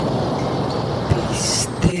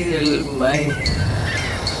till my...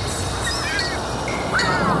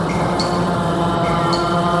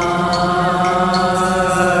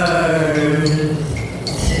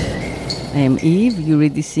 I am Eve,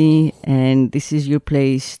 Eurydice, and this is your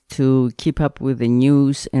place to keep up with the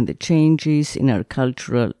news and the changes in our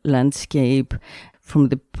cultural landscape from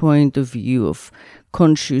the point of view of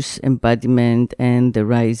conscious embodiment and the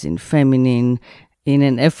rise in feminine in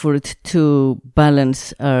an effort to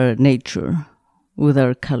balance our nature with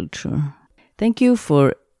our culture. Thank you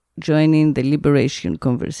for joining the Liberation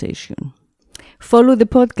Conversation. Follow the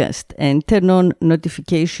podcast and turn on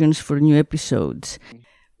notifications for new episodes.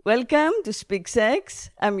 Welcome to Speak Sex.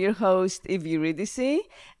 I'm your host, Eve Eurydice,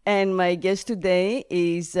 and my guest today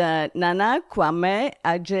is Nana Kwame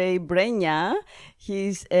Adjei-Brenyah.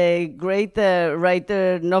 He's a great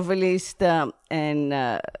writer, novelist,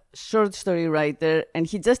 and short story writer, and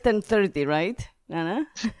he just turned 30, right, Nana?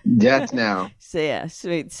 Just now. So, yeah,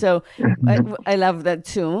 sweet. So I love that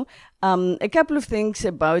too. A couple of things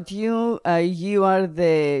about you. You are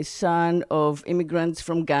the son of immigrants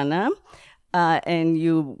from Ghana. And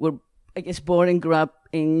you were, I guess, born and grew up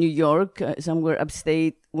in New York, somewhere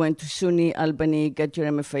upstate, went to SUNY Albany, got your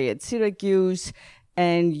MFA at Syracuse,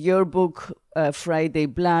 and your book, Friday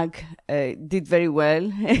Black, did very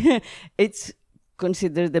well. It's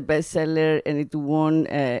considered the bestseller, and it won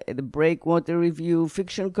the Breakwater Review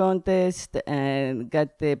Fiction Contest and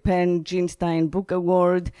got the PEN Jeanstein Book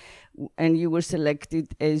Award, and you were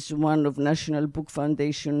selected as one of National Book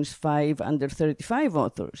Foundation's 5 under 35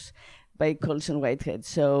 authors by Colson Whitehead.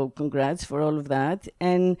 So congrats for all of that.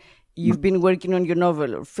 And you've been working on your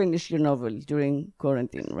novel or finished your novel during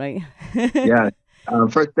quarantine, right? Yeah.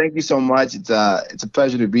 First, thank you so much. It's a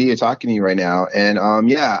pleasure to be here talking to you right now. And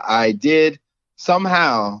I did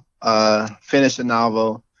somehow finish a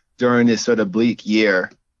novel during this sort of bleak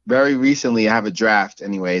year. Very recently, I have a draft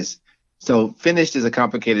anyways. So finished is a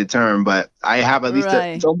complicated term, but I have at least,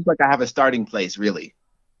 it's almost like I have a starting place, really.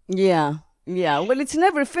 Yeah. Yeah, well, it's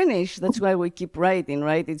never finished. That's why we keep writing,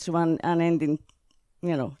 right? It's one unending,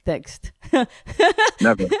 text.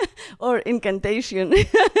 Never. Or incantation.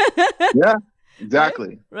 Yeah,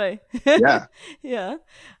 exactly. Right. Yeah. Yeah.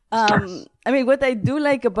 What I do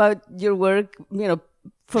like about your work,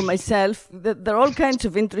 for myself, there are all kinds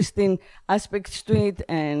of interesting aspects to it,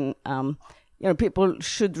 and people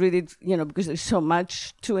should read it, because there's so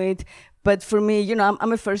much to it. But for me,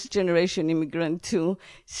 I'm a first-generation immigrant too,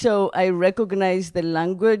 so I recognize the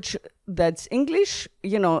language that's English,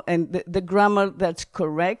 and the grammar that's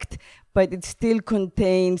correct, but it still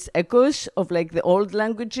contains echoes of like the old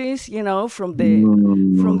languages, from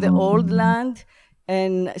the old land,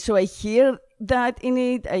 and so I hear that in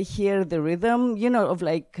it. I hear the rhythm, of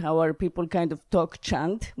like how our people kind of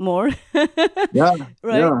chant more. Yeah.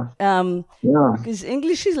 Right. Yeah. Because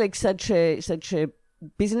English is like such a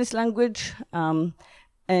business language, and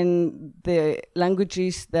the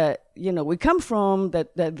languages that we come from,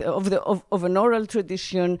 that of an oral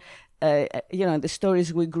tradition, the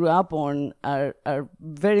stories we grew up on are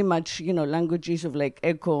very much languages of like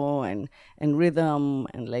echo and rhythm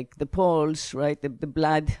and like the pulse, right, the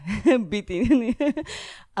blood beating.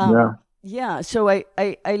 Yeah, so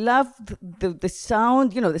I love the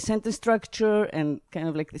sound, the sentence structure and kind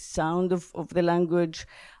of like the sound of the language.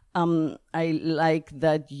 I like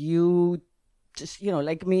that you just,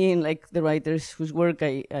 like me and like the writers whose work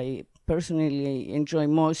I personally enjoy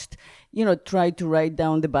most, try to write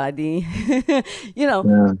down the body,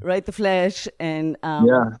 write the flesh and,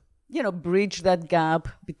 bridge that gap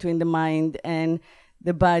between the mind and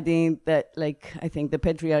the body that, like, I think the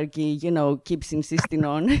patriarchy, keeps insisting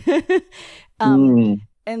on.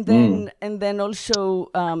 And then also,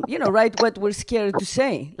 write what we're scared to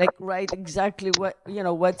say, like write exactly what,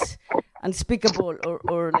 what's unspeakable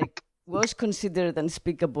or like was considered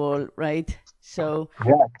unspeakable, right? So,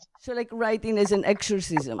 so like writing as an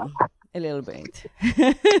exorcism a little bit.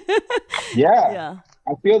 Yeah.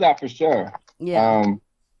 I feel that for sure. Yeah.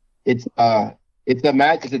 It's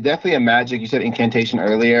definitely a magic. You said incantation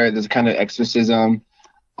earlier. There's kind of exorcism.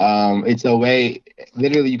 It's a way,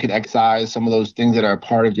 literally, you could excise some of those things that are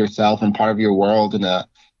part of yourself and part of your world in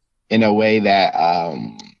a way that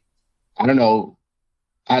I don't know,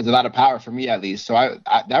 has a lot of power for me at least. So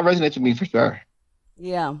that resonates with me for sure.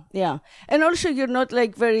 Yeah. And also you're not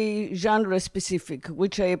like very genre specific,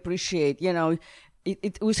 which I appreciate.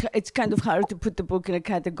 It's kind of hard to put the book in a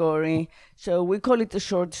category. So we call it a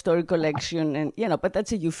short story collection, and but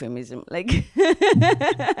that's a euphemism. Like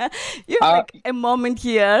you have like a moment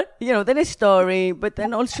here, then a story, but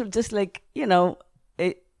then also just like,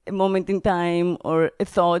 a moment in time or a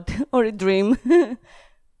thought or a dream.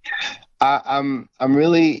 I'm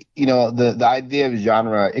really, the idea of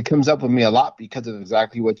genre, it comes up with me a lot because of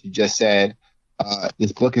exactly what you just said.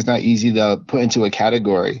 This book is not easy to put into a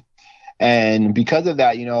category. And because of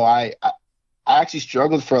that, I actually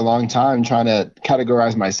struggled for a long time trying to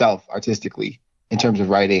categorize myself artistically in terms of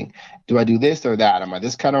writing. Do I do this or that? Am I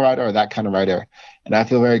this kind of writer or that kind of writer? And I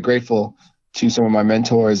feel very grateful to some of my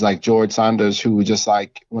mentors like George Saunders, who would just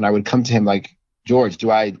like, when I would come to him like, George,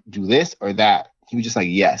 do I do this or that? He was just like,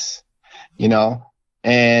 yes, you know?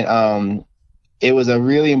 And it was a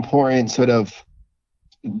really important sort of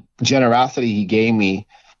generosity he gave me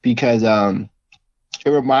because it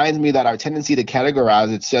reminds me that our tendency to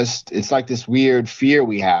categorize, it's like this weird fear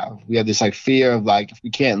we have. We have this like fear of like, if we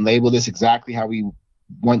can't label this exactly how we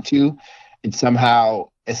want to, it somehow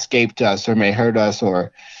escaped us or may hurt us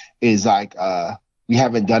or is like, we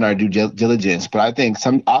haven't done our due diligence. But I think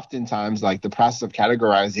oftentimes like the process of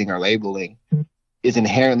categorizing or labeling is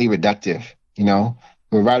inherently reductive. We're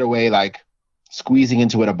right away like squeezing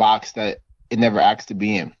into it a box that it never asked to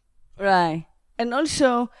be in. Right. And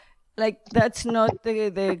also, like, that's not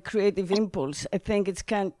the creative impulse. I think it's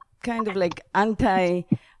kind of like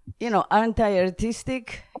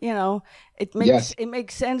anti-artistic. It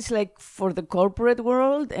makes sense like for the corporate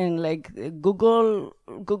world and like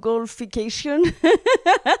Googleification,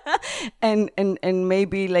 and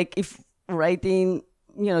maybe like if writing,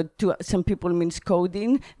 to some people means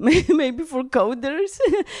coding, maybe for coders,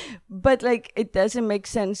 but like it doesn't make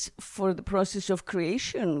sense for the process of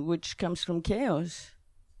creation, which comes from chaos.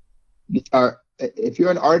 If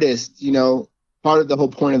you're an artist, part of the whole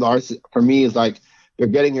point of the art for me is like you're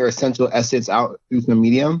getting your essential essence out through the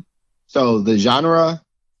medium. So the genre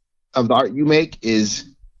of the art you make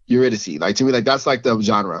is Eurydice. Like to me, like that's like the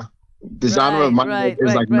genre. The genre of my work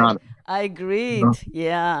is like not. I agreed.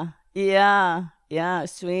 Yeah.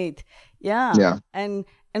 Sweet. Yeah.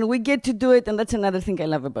 And we get to do it, and that's another thing I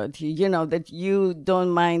love about you. That you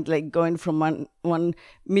don't mind like going from one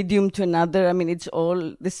medium to another. I mean, it's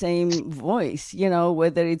all the same voice.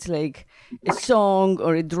 Whether it's like a song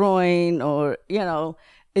or a drawing or I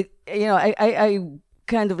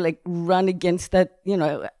kind of like run against that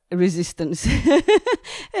resistance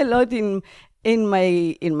a lot in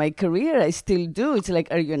my career. I still do. It's like,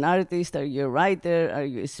 are you an artist? Are you a writer? Are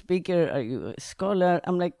you a speaker? Are you a scholar?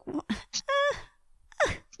 I'm like.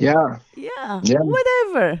 Yeah,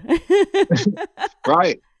 whatever.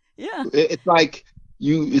 Right. Yeah. It's like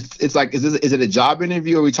it's like, is it a job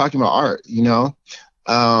interview or are we talking about art,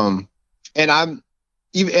 And I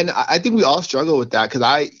think we all struggle with that because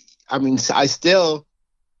I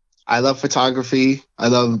love photography. I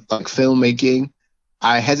love like filmmaking.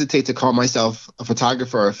 I hesitate to call myself a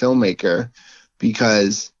photographer or a filmmaker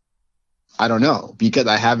because I don't know, because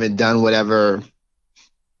I haven't done whatever.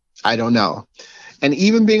 I don't know. And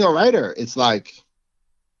even being a writer, it's like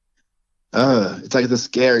it's a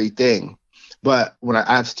scary thing. But when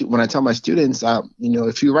I tell my students,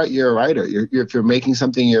 if you write, you're a writer. If you're making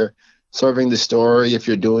something, you're serving the story. If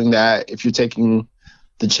you're doing that, if you're taking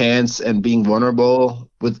the chance and being vulnerable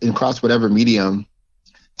across whatever medium,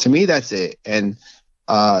 to me that's it. And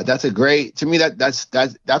that's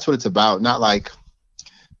what it's about. Not like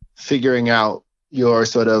figuring out your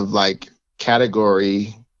sort of like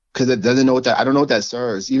category. Because I don't know what that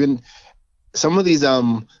serves. Even some of these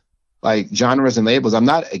like genres and labels, I'm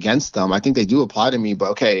not against them. I think they do apply to me. But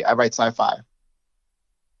okay, I write sci-fi.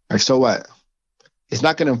 Like, so what? It's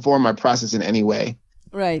not going to inform my process in any way.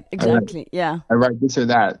 Right. Exactly. I write this or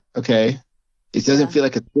that. Okay, it doesn't feel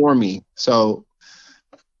like it's for me. So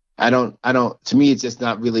I don't. To me, it's just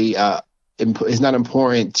not really. It's not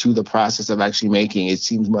important to the process of actually making. It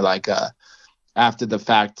seems more like after the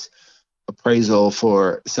fact appraisal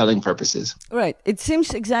for selling purposes. Right. It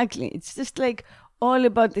seems exactly. It's just like all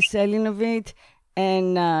about the selling of it.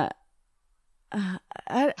 And I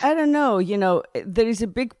don't know, there is a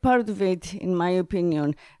big part of it, in my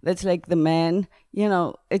opinion, that's like the man,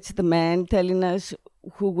 it's the man telling us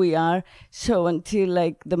who we are. So until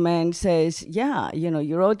like the man says,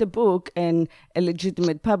 you wrote a book and a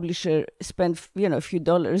legitimate publisher spent, a few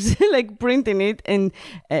dollars like printing it and,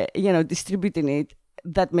 distributing it,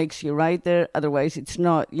 that makes you a writer. Otherwise it's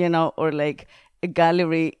not, or like a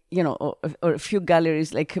gallery, or a few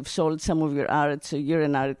galleries like have sold some of your art, so you're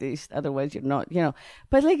an artist. Otherwise you're not,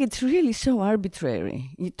 but like it's really so arbitrary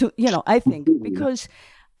I think, because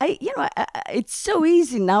it's so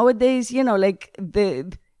easy nowadays, like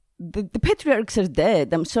the patriarchs are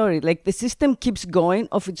dead. I'm sorry, like the system keeps going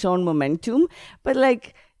of its own momentum, but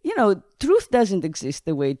like truth doesn't exist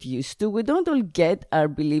the way it used to. We don't all get our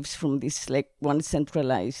beliefs from this like one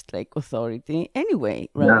centralized like authority anyway,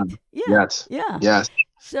 right? Yes. Yeah. Yes.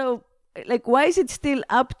 So like, why is it still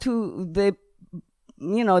up to the,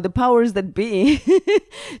 the powers that be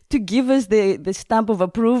to give us the stamp of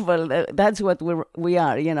approval? That's what we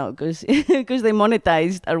are, because they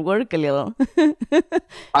monetized our work a little.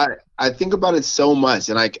 I think about it so much,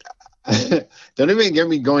 and like, don't even get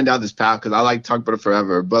me going down this path because I like talk about it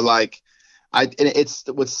forever. But like, it's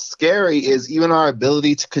what's scary is even our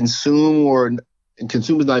ability to consume, and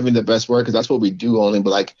consume is not even the best word because that's what we do only, but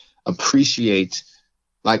like appreciate,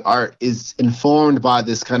 like art is informed by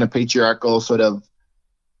this kind of patriarchal sort of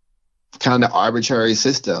kind of arbitrary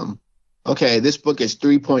system. Okay, this book is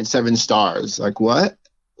 3.7 stars. Like what?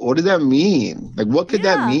 What does that mean? Like what could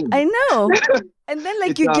that mean? I know. And then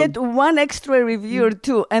like you get one extra review or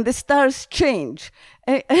two and the stars change.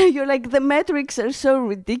 And you're like, the metrics are so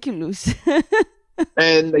ridiculous.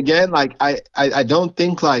 And again, like I don't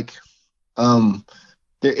think like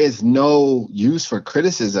there is no use for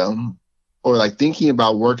criticism or like thinking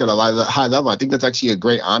about work at a high level. I think that's actually a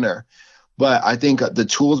great honor. But I think the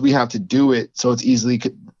tools we have to do it so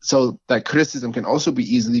that criticism can also be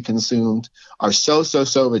easily consumed are so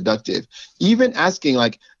reductive. Even asking,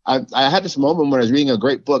 like, I had this moment when I was reading a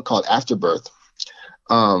great book called Afterbirth.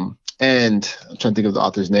 And I'm trying to think of the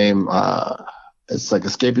author's name. It's like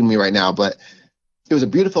escaping me right now, but it was a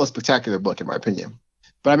beautiful, spectacular book in my opinion.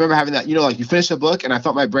 But I remember having that, like you finish a book and I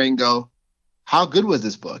felt my brain go, how good was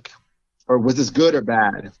this book? Or was this good or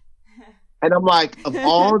bad? And I'm like, of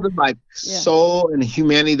all the like soul and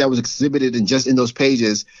humanity that was exhibited in those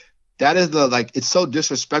pages, that is it's so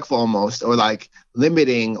disrespectful almost, or like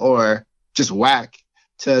limiting or just whack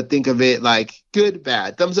to think of it like good,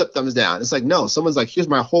 bad, thumbs up, thumbs down. It's like, no, someone's like, here's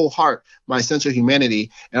my whole heart, my sense of humanity.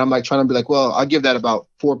 And I'm like trying to be like, well, I'll give that about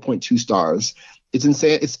 4.2 stars. It's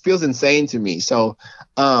insane. It feels insane to me. So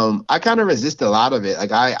I kind of resist a lot of it.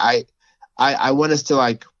 Like I want us to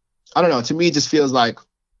like, I don't know, to me it just feels like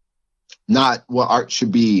not what art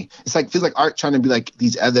should be. It's like, feels like art trying to be like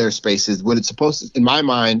these other spaces, what it's supposed to, in my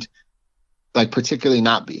mind, like particularly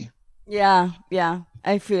not be. Yeah.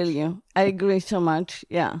 I feel you. I agree so much.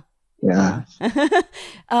 Yeah.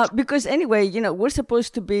 Because anyway, we're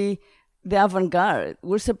supposed to be the avant-garde.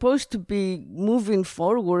 We're supposed to be moving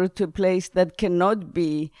forward to a place that cannot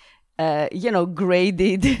be,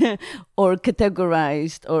 graded or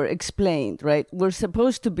categorized or explained, right? We're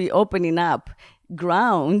supposed to be opening up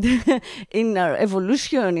ground in our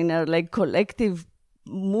evolution, in our like collective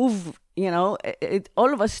move,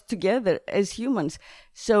 all of us together as humans.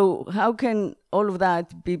 So how can all of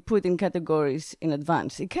that be put in categories in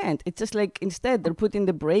advance? It can't. It's just like, instead they're putting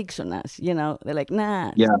the brakes on us, they're like,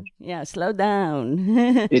 nah, slow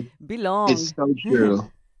down. Belong. It's so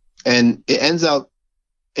true. And it ends up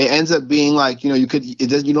being like, you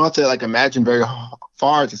don't have to like imagine very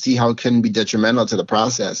far to see how it can be detrimental to the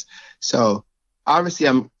process. So obviously,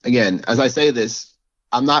 as I say this,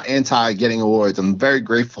 I'm not anti getting awards. I'm very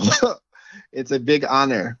grateful. It's a big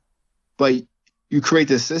honor. But you create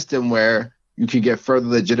this system where you can get further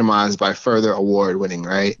legitimized by further award winning,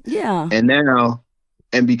 right? Yeah.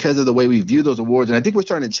 And because of the way we view those awards, and I think we're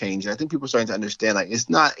starting to change. I think people are starting to understand, like,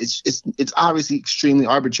 it's obviously extremely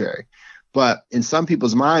arbitrary. But in some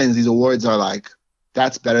people's minds, these awards are like,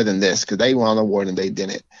 that's better than this because they won an award and they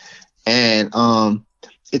didn't. And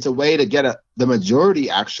it's a way to get the majority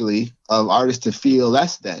actually of artists to feel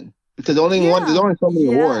less than, because there's only so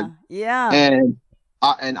many awards. Yeah. And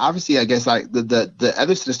obviously, I guess like the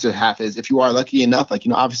other sinister half is, if you are lucky enough, like,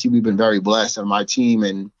 obviously we've been very blessed on my team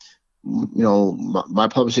and, my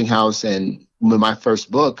publishing house, and with my first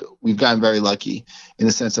book, we've gotten very lucky in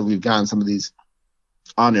the sense that we've gotten some of these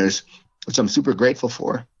honors, which I'm super grateful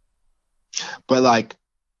for. But like,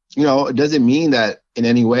 it doesn't mean that in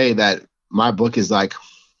any way that my book is like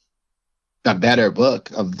a better book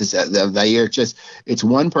of that year. It's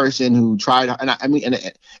one person who tried, and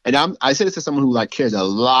I say this to someone who like cares a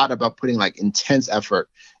lot about putting like intense effort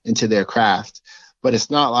into their craft, but it's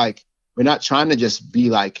not like, we're not trying to just be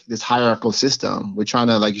like this hierarchical system. We're trying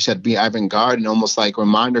to, like you said, be avant-garde and almost like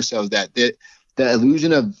remind ourselves that the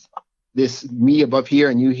illusion of this me above here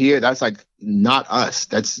and you here, that's like not us.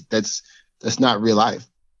 That's not real life.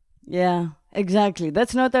 Yeah, exactly.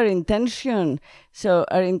 That's not our intention. So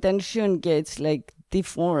our intention gets like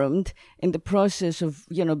deformed in the process of,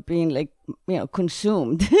 being like,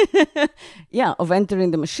 consumed. Yeah, of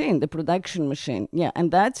entering the machine, the production machine. Yeah, and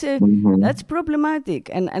that's that's problematic.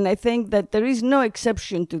 And I think that there is no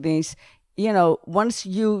exception to this. Once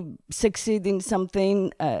you succeed in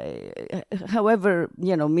something, however,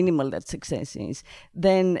 minimal that success is,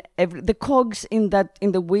 then the cogs in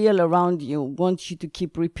the wheel around you want you to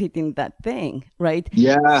keep repeating that thing, right?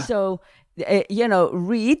 Yeah. So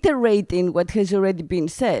reiterating what has already been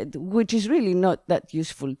said, which is really not that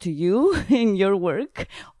useful to you in your work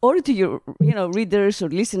or to your, readers or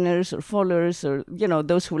listeners or followers or,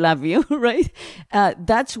 those who love you, right?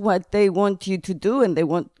 That's what they want you to do, and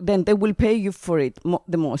then they will pay you for it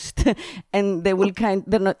the most. And they will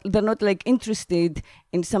they're not like interested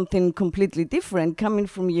in something completely different coming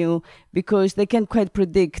from you, because they can't quite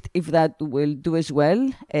predict if that will do as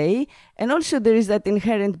well, A. And also there is that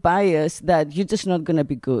inherent bias that you're just not going to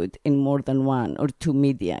be good in more than one or two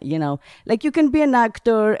media, Like you can be an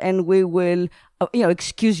actor and we will,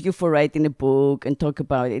 excuse you for writing a book and talk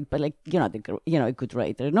about it, but like, a good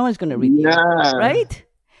writer, no one's going to read it, right?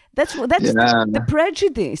 That's the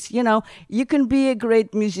prejudice, You can be a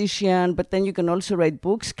great musician, but then you can also write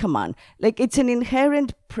books. Come on, like it's an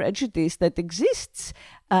inherent prejudice that exists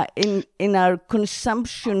in our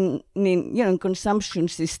consumption, consumption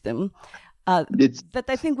system. That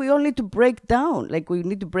I think we all need to break down. Like we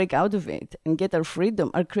need to break out of it and get our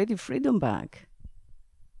freedom, our creative freedom back.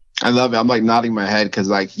 I love it. I'm like nodding my head because,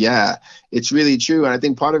 it's really true, and I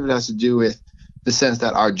think part of it has to do with the sense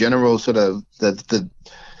that our general sort of the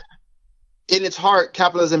in its heart,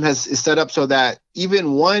 capitalism is set up so that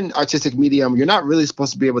even one artistic medium, you're not really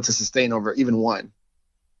supposed to be able to sustain over even one.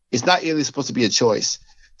 It's not really supposed to be a choice.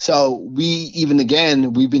 So we've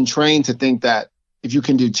been trained to think that if you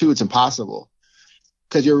can do two, it's impossible.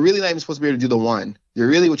 Because you're really not even supposed to be able to do the one.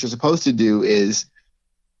 What you're supposed to do is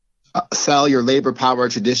sell your labor power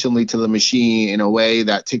traditionally to the machine in a way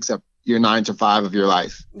that takes up your 9 to 5 of your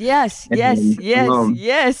life. Yes.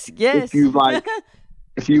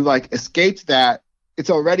 If you escaped that, it's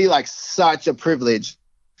already like such a privilege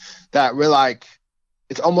that we're like,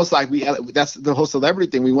 it's almost like that's the whole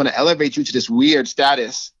celebrity thing. We want to elevate you to this weird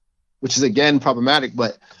status, which is again problematic.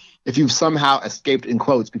 But if you've somehow escaped, in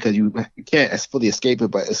quotes, because you can't fully escape it,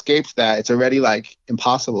 but escaped that, it's already like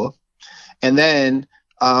impossible. And then,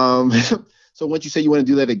 so once you say you want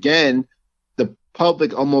to do that again, the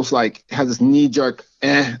public almost like has this knee jerk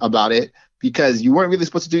about it, because you weren't really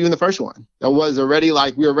supposed to do it in the first one. That was already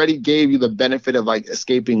like, we already gave you the benefit of like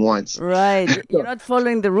escaping once. Right. You're not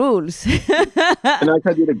following the rules. And I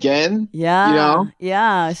tried to do it again. Yeah.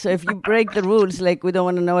 Yeah. So if you break the rules, like we don't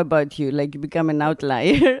want to know about you, like you become an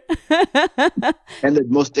outlier. And the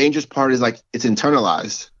most dangerous part is like, it's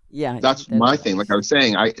internalized. Yeah. That's my thing. Like I was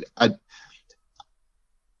saying, I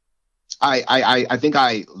think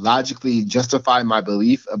I logically justify my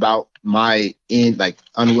belief about my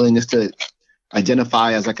unwillingness to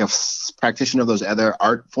identify as like a practitioner of those other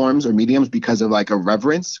art forms or mediums because of like a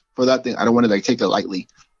reverence for that thing. I don't want to like take it lightly.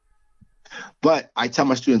 But I tell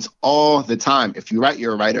my students all the time, if you write,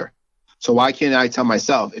 you're a writer. So why can't I tell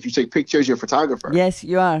myself, if you take pictures, you're a photographer? Yes,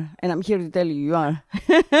 you are. And I'm here to tell you are.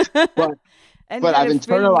 But I've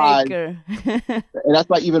internalized, and that's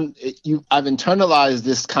why I've internalized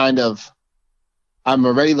this kind of, I'm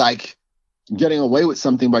already like getting away with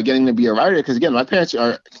something by getting to be a writer. Because again, my parents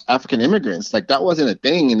are African immigrants. Like that wasn't a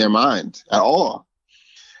thing in their mind at all.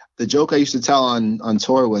 The joke I used to tell on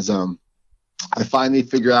tour was, I finally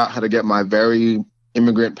figured out how to get my very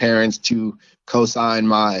immigrant parents to co-sign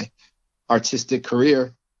my artistic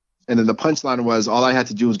career. And then the punchline was, all I had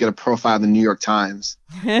to do was get a profile in the New York Times.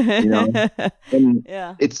 And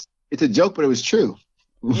yeah. It's a joke, but it was true.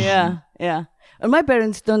 Yeah. And my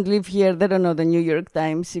parents don't live here. They don't know the New York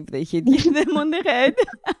Times if they hit them on the head.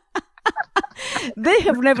 They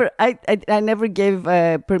have never, I never gave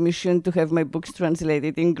permission to have my books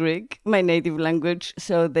translated in Greek, my native language.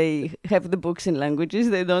 So they have the books in languages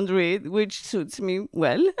they don't read, which suits me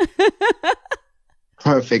well.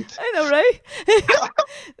 Perfect. I know, right?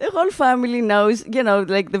 The whole family knows,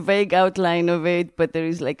 like the vague outline of it, but there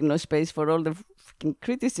is like no space for all the fucking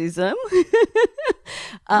criticism.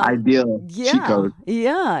 Ideal. Cheat code.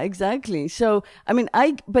 Yeah, exactly. So,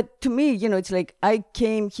 but to me, it's like I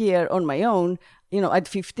came here on my own, at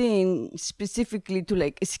 15, specifically to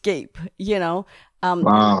like escape,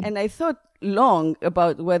 Wow. And I thought long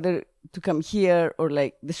about whether to come here or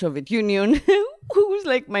like the Soviet Union, who was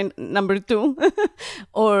like my number 2,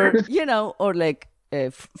 or, or like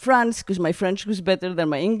France, because my French was better than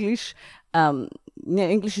my English.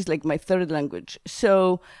 English is like my third language.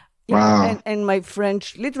 So, wow. And my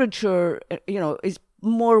French literature, is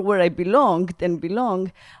more where I belong than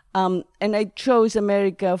belong. And I chose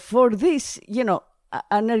America for this,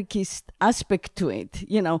 anarchist aspect to it,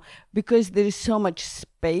 because there is so much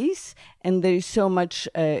space and there is so much,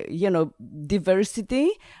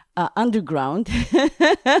 diversity underground,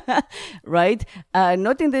 right?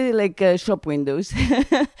 Not in the shop windows,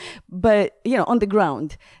 but, on the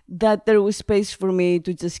ground, that there was space for me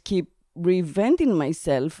to just keep reinventing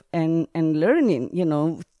myself and learning,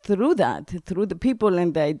 through the people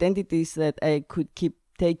and the identities that I could keep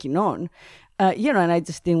taking on. And I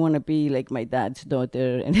just didn't want to be like my dad's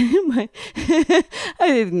daughter, and I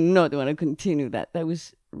did not want to continue that. That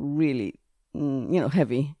was really,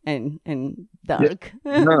 heavy and dark,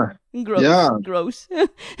 Yeah. gross, Yeah. gross.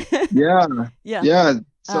 Yeah. Yeah. Yeah.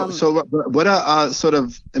 So what a sort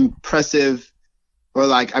of impressive, or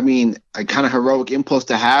like, I mean, a kind of heroic impulse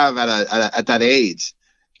to have at that age,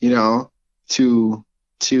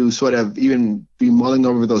 to sort of even be mulling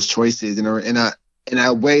over those choices in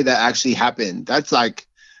a way that actually happened. That's like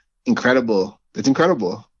incredible. It's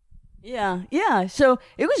incredible. Yeah. So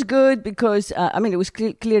it was good because, it was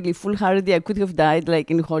clearly foolhardy. I could have died like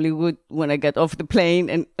in Hollywood when I got off the plane,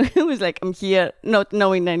 and it was like, I'm here not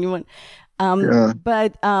knowing anyone.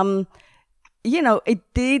 But, it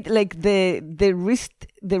did, like the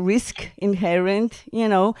risk inherent,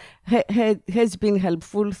 has been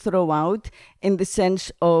helpful throughout, in the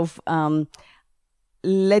sense of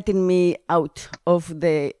letting me out of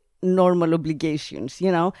the normal obligations,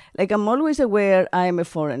 like I'm always aware I am a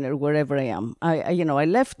foreigner wherever I am. I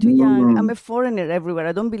left too young. I'm a foreigner everywhere.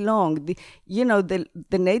 I don't belong. The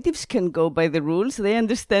natives can go by the rules. They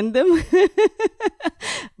understand them.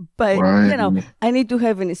 But, Right. I need to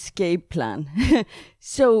have an escape plan.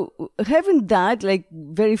 So having that, like,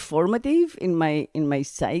 very formative in my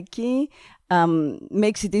psyche,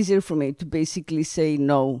 makes it easier for me to basically say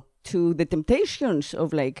no to the temptations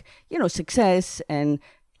of, like, success and,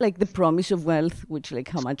 like, the promise of wealth, which, like,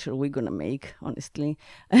 how much are we gonna make, honestly?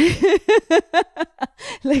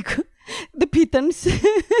 Like, the pittance.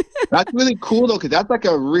 That's really cool though, because that's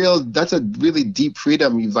a really deep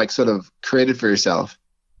freedom you've like sort of created for yourself.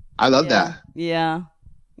 I love that.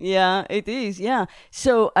 Yeah, it is. Yeah.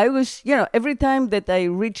 So I was, every time that I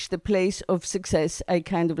reached the place of success, I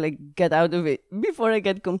kind of like get out of it before I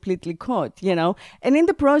get completely caught, And in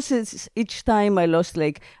the process, each time I lost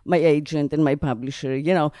like my agent and my publisher,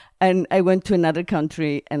 and I went to another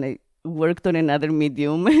country and I worked on another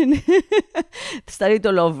medium and started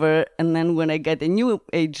all over. And then when I got a new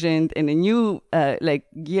agent and a new,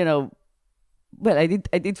 well, I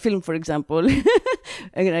did film, for example,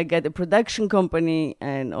 and I got a production company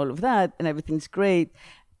and all of that, and everything's great.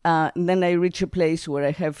 And then I reach a place where I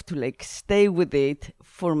have to like stay with it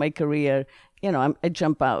for my career. I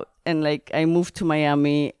jump out and like I moved to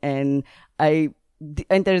Miami and I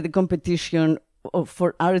entered the competition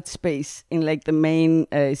for art space in like the main,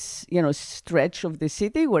 stretch of the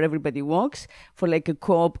city where everybody walks, for like a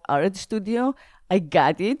co-op art studio. I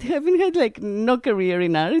got it, having had like no career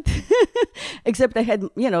in art, except I had,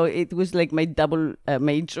 it was like my double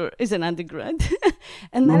major as an undergrad.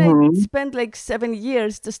 And then I spent like 7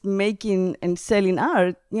 years just making and selling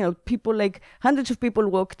art. People, like hundreds of people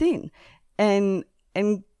walked in and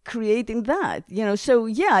creating that, So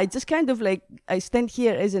yeah, I just kind of like, I stand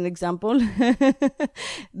here as an example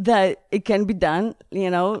that it can be done,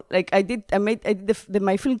 Like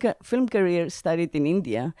my film career started in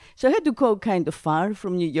India, so I had to go kind of far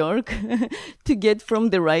from New York to get from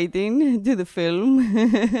the writing to the film.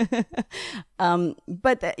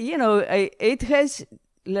 But it has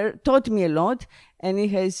taught me a lot, and it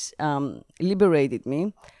has liberated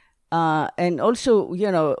me. And also,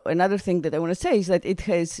 another thing that I want to say is that it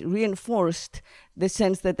has reinforced the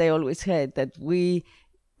sense that I always had, that we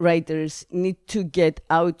writers need to get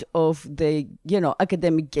out of the,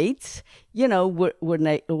 academic gates, where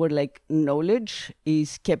like knowledge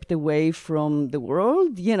is kept away from the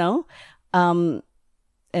world,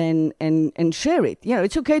 and share it.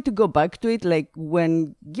 It's okay to go back to it, like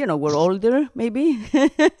when, we're older, maybe.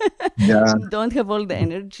 Yeah. Don't have all the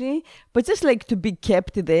energy, but just like to be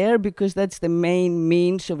kept there, because that's the main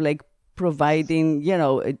means of like providing,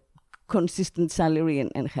 a consistent salary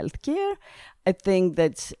and healthcare. I think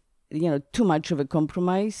that's, too much of a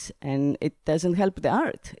compromise, and it doesn't help the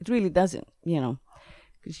art. It really doesn't,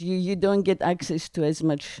 because you don't get access to as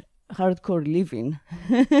much hardcore living.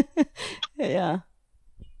 Yeah.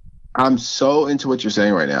 I'm so into what you're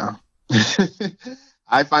saying right now.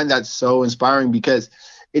 I find that so inspiring, because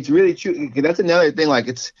it's really true. That's another thing. Like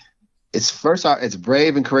it's first off, it's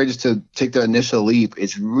brave and courageous to take the initial leap.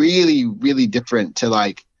 It's really, really different to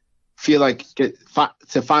like feel like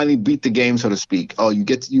to finally beat the game, so to speak. Oh, you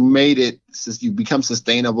made it. You become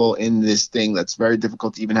sustainable in this thing that's very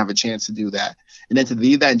difficult to even have a chance to do that. And then to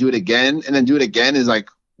leave that and do it again, and then do it again is like,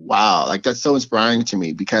 wow, like that's so inspiring to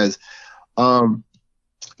me, because, and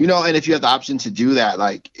if you have the option to do that,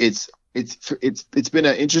 like it's been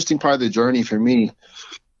an interesting part of the journey for me.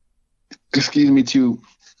 Excuse me, to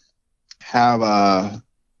have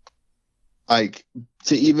like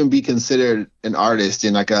to even be considered an artist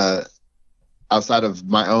in like a outside of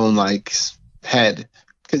my own like head,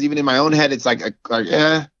 because even in my own head it's like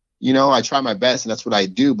you know, I try my best and that's what I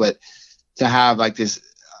do, but to have like this,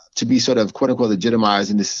 to be sort of quote unquote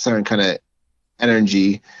legitimized in this certain kind of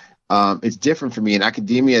energy, it's different for me. And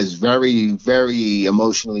academia is very, very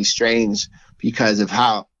emotionally strange because of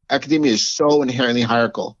how academia is so inherently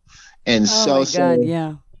hierarchical and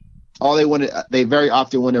yeah. All they very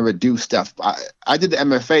often want to reduce stuff. I did the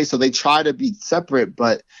MFA, so they try to be separate,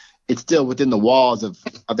 but it's still within the walls of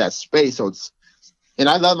that space. So and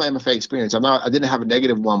I love my MFA experience. I didn't have a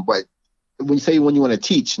negative one, but when you want to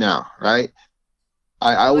teach now, right?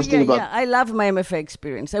 I always think about. Yeah, I love my MFA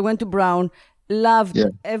experience. I went to Brown, loved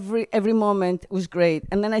every moment. It was great,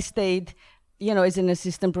 and then I stayed, you know, as an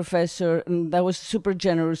assistant professor, and that was super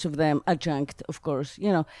generous of them. Adjunct, of course,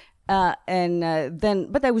 you know.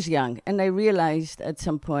 But I was young, and I realized at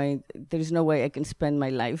some point there is no way I can spend my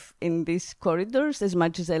life in these corridors as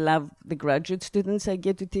much as I love the graduate students I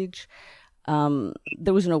get to teach.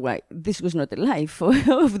 There was no way. This was not a life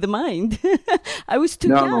of the mind. I was too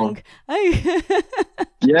young.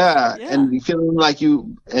 Yeah, and feeling like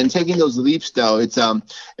and taking those leaps though, it's and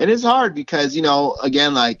it's hard because, you know,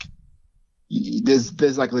 again, like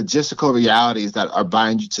there's like logistical realities that are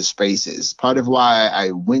bind you to spaces. Part of why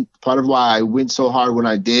I went so hard when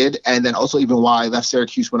I did, and then also even why I left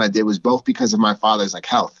Syracuse when I did, was both because of my father's like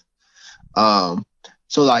health.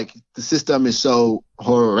 So like the system is so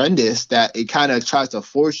horrendous that it kind of tries to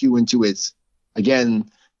force you into its,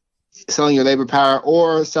 again, selling your labor power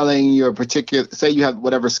or selling your particular, say you have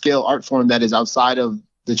whatever skill, art form that is outside of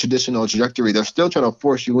the traditional trajectory. They're still trying to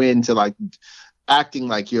force you into like acting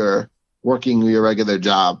like you're working your regular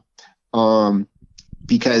job.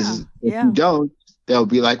 Because if you don't, they'll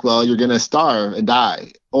be like, well, you're going to starve and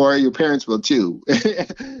die, or your parents will too.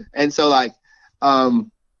 And so like,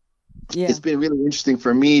 it's been really interesting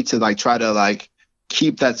for me to like try to like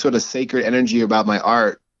keep that sort of sacred energy about my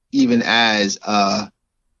art, even as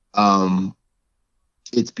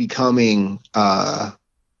it's becoming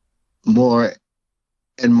more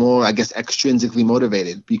and more, I guess, extrinsically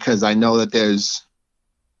motivated, because I know that there's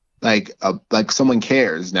like someone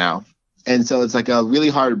cares now. And so it's like a really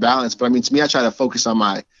hard balance. But I mean, to me, I try to focus on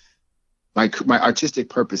my artistic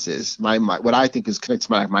purposes, my what I think is connected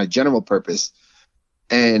to my general purpose,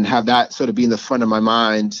 and have that sort of be in the front of my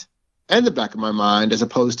mind and the back of my mind, as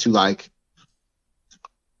opposed to like,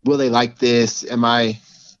 will they like this? Am I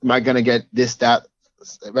going to get this, that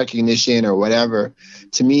recognition or whatever?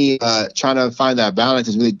 To me, trying to find that balance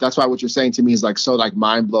is really, that's why what you're saying to me is like so like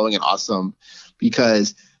mind blowing and awesome,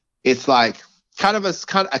 because it's like kind of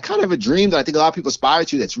a dream that I think a lot of people aspire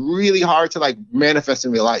to. That's really hard to like manifest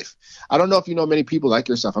in real life. I don't know if you know many people like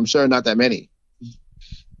yourself. I'm sure not that many.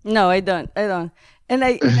 No, I don't. And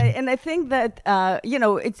I think that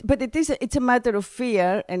it's a matter of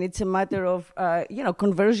fear, and it's a matter of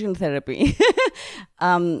conversion therapy.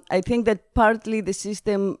 I think that partly the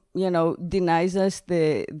system denies us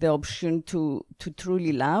the option to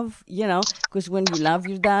truly love, because when you love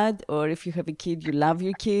your dad, or if you have a kid, you love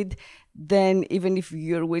your kid, then even if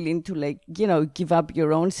you're willing to give up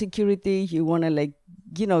your own security, you want to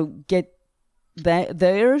get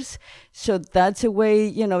theirs. So that's a way,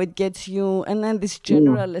 it gets you. And then this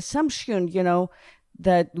general assumption,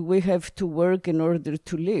 that we have to work in order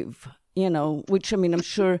to live, which, I mean, I'm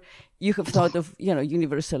sure you have thought of,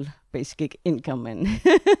 universal basic income and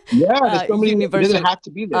there's so many, universal doesn't have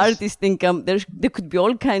to be this. Artist income. There could be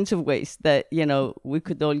all kinds of ways that, we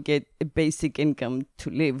could all get a basic income to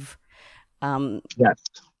live. Yes.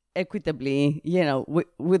 Equitably,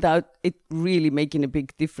 without it really making a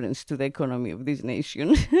big difference to the economy of this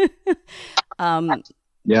nation.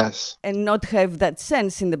 Yes. And not have that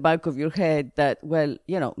sense in the back of your head that, well,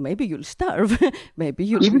 maybe you'll starve, maybe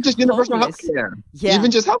you'll even just universal homeless. healthcare. Yeah.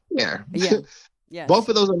 Even just healthcare. Yeah. Yes. Both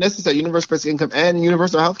of those are necessary, universal basic income and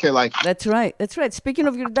universal healthcare. Like That's right. Speaking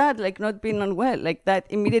of your dad, not being unwell, that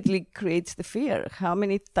immediately creates the fear. How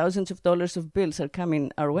many thousands of dollars of bills are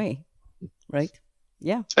coming our way, right?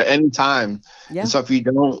 Yeah. At any time. Yeah. And so if you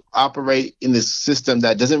don't operate in this system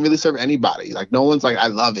that doesn't really serve anybody, no one's like, I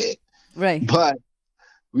love it. Right. But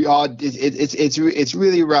we all, it's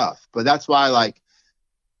really rough. But that's why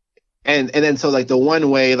and then so the one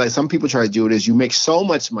way, some people try to do it is you make so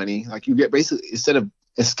much money, you get basically, instead of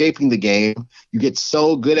escaping the game, you get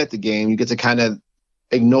so good at the game, you get to kind of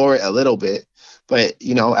ignore it a little bit. But,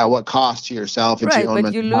 at what cost to yourself and to your own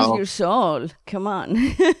but you lose your soul. Come on.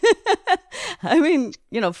 I mean,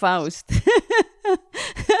 Faust.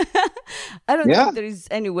 I don't think there is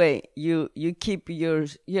any way you keep your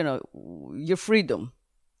freedom,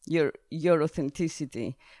 your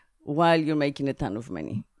authenticity while you're making a ton of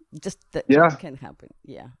money. Just that can happen.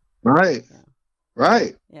 Yeah. Right. Yeah.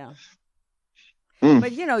 Right. Yeah.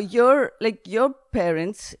 But your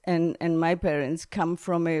parents and my parents come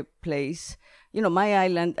from a place. My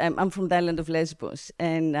island. I'm from the island of Lesbos,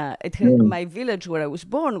 and my village where I was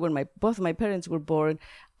born, where both my parents were born,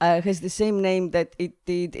 has the same name that it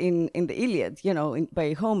did in the Iliad.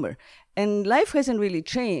 By Homer, and life hasn't really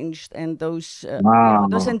changed, and those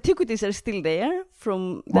antiquities are still there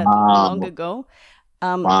from that long ago.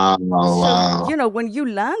 So when you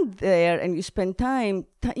land there and you spend time,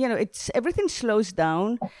 it's everything slows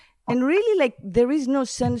down, and really there is no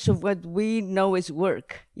sense of what we know as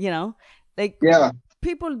work.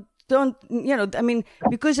 People don't,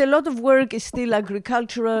 because a lot of work is still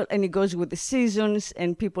agricultural, and it goes with the seasons,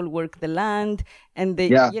 and people work the land, and they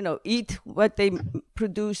eat what they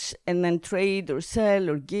produce and then trade or sell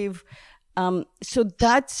or give. So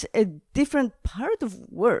that's a different part of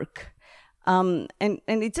work. And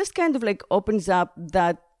it just kind of opens up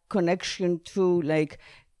that connection to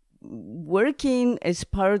working as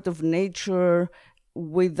part of nature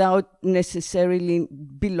without necessarily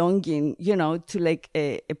belonging, to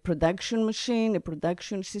a production machine, a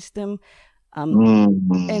production system.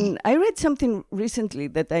 And I read something recently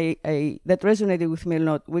that that resonated with me a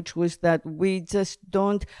lot, which was that we just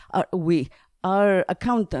don't, our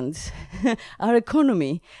accountants, our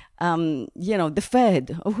economy, the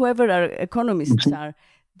Fed, or whoever our economists are,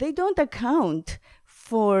 they don't account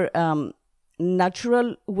for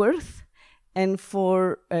natural worth and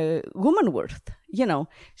for woman worth,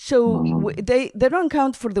 So they don't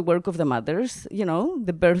account for the work of the mothers,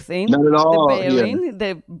 the birthing, the bearing,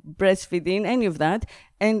 the breastfeeding, any of that.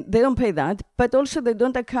 And they don't pay that. But also they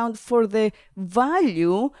don't account for the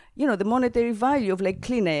value, the monetary value of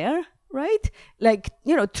clean air, right?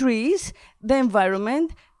 Trees, the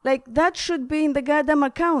environment, that should be in the goddamn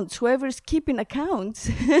accounts. Whoever's keeping accounts,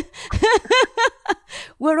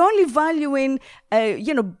 we're only valuing,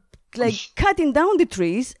 cutting down the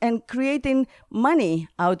trees and creating money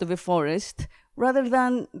out of a forest rather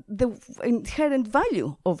than the inherent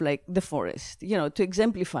value of the forest, to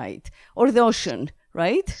exemplify it, or the ocean,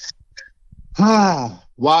 right?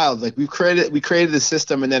 Wild. We created the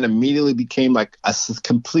system and then immediately became a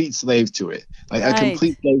complete slave to it, a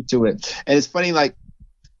complete slave to it. And it's funny,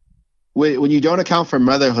 when you don't account for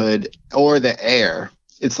motherhood or the air,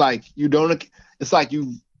 it's you don't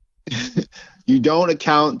you don't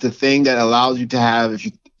account the thing that allows you to have,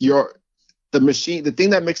 the machine, the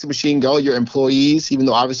thing that makes the machine go, your employees, even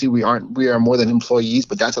though obviously we are more than employees,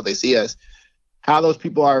 but that's how they see us, how those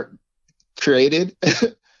people are created.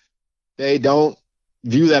 They don't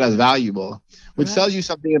view that as valuable, which tells you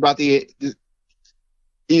something about it's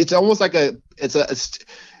almost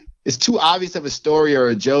it's too obvious of a story or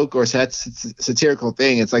a joke or satirical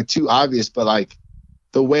thing. It's too obvious, but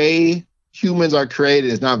the way humans are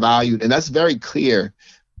created is not valued. And that's very clear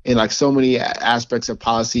in so many aspects of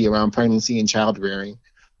policy around pregnancy and child rearing.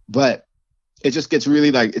 But it just gets really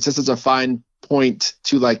it's just such a fine point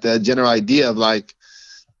to the general idea of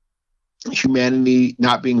humanity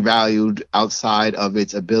not being valued outside of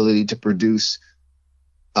its ability to produce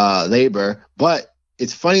labor. But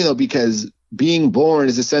it's funny though, because being born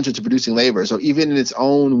is essential to producing labor. So even in its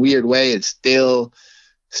own weird way, it's still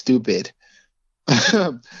stupid.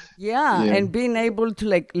 And being able to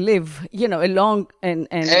live, a long and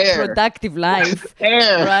productive life,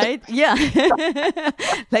 right? Yeah.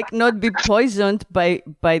 Not be poisoned by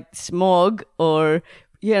smog or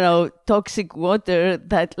toxic water,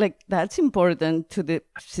 that's important to the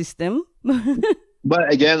system.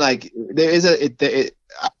 But again, there is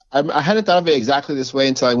I hadn't thought of it exactly this way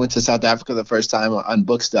until I went to South Africa the first time on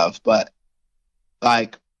book stuff. But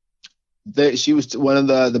she was one of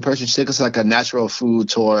the person, she took us a natural food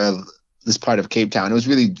tour of this part of Cape Town. It was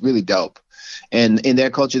really, really dope. And in their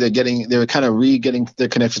culture, they were kind of getting their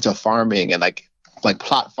connection to farming and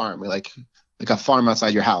plot farming, like a farm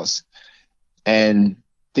outside your house. And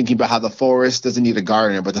thinking about how the forest doesn't need a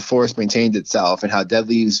gardener, but the forest maintains itself, and how dead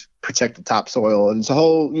leaves protect the topsoil. And it's a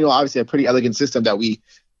whole, obviously a pretty elegant system that we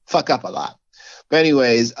fuck up a lot. But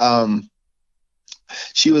anyways,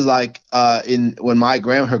 she was when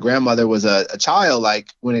her grandmother was a child,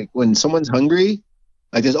 when someone's hungry,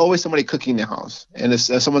 there's always somebody cooking in their house. And if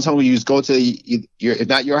someone's hungry, you just go to if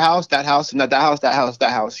not your house, that house, not that house, that house,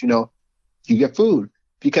 that house, you get food.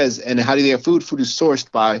 And how do you get food? Food is sourced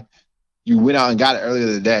by, you went out and got it earlier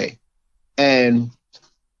in the day. And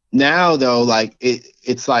now though,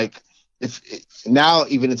 now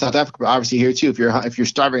even in South Africa, but obviously here too, if you're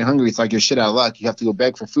starving and hungry, it's you're shit out of luck. You have to go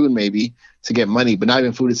beg for food maybe to get money, but not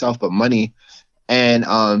even food itself, but money. And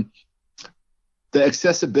the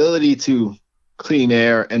accessibility to clean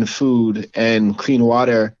air and food and clean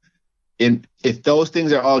water, if those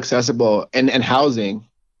things are all accessible, and housing,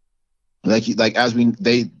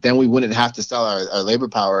 then we wouldn't have to sell our labor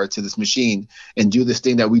power to this machine and do this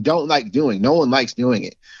thing that we don't like doing. No one likes doing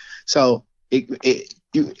it. So I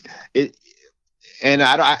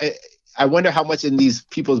wonder how much in these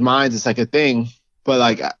people's minds it's like a thing, but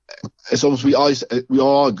like it's almost we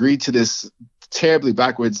all agreed to this terribly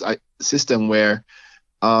backwards system where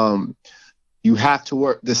you have to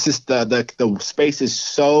work. The space is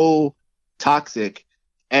so toxic,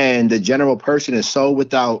 and the general person is so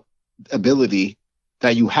without ability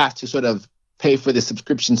that you have to sort of pay for the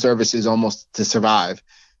subscription services almost to survive.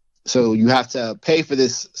 So you have to pay for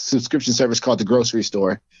this subscription service called the grocery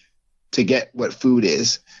store to get what food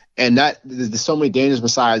is. And that there's so many dangers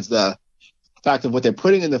besides the fact of what they're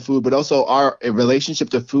putting in the food, but also our relationship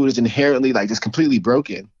to food is inherently like just completely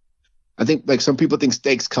broken. I think like some people think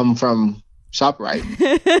steaks come from ShopRite.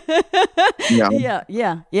 You know?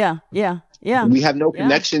 Yeah. We have no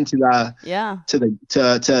connection to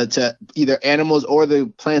either animals or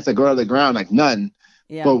the plants that grow out of the ground, like none.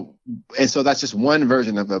 Yeah. But, and so that's just one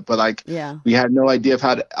version of it. But like, we have no idea of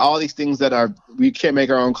how to, all these things that we can't make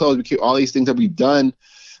our own clothes. We keep all these things that we've done.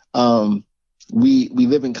 We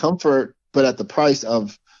live in comfort, but at the price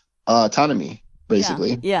of autonomy,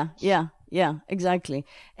 basically. Yeah, exactly.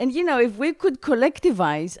 And, if we could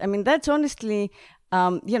collectivize, I mean, that's honestly,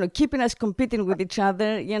 keeping us competing with each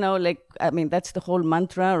other, that's the whole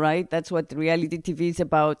mantra, right? That's what reality TV is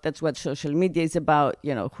about. That's what social media is about,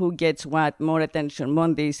 who gets what, more attention, more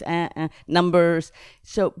this, numbers.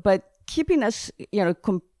 So, but keeping us,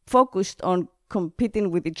 focused on competing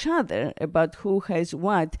with each other about who has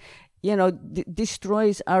what,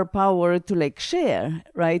 destroys our power to share,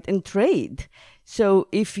 right? And trade. So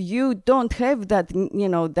if you don't have that,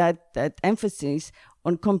 that emphasis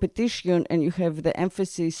on competition and you have the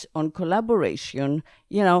emphasis on collaboration,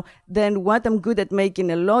 then what I'm good at making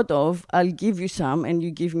a lot of, I'll give you some and you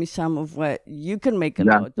give me some of what you can make a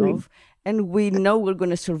lot of. And we know we're going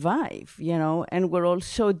to survive, and we're all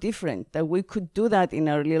so different that we could do that in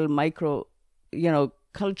our little micro,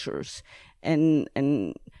 cultures and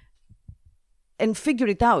figure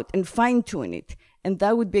it out and fine tune it. And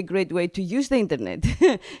that would be a great way to use the internet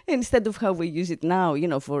instead of how we use it now,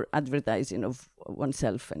 for advertising of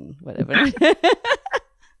oneself and whatever.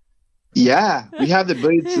 Yeah, we have the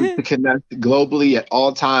ability to connect globally at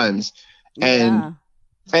all times. And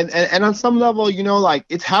on some level,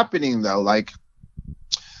 it's happening though.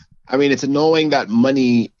 It's annoying that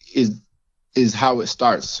money is how it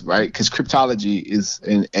starts, right? Because cryptology is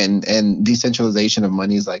and decentralization of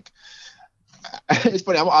money is like, it's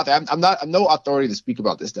funny. I'm no authority to speak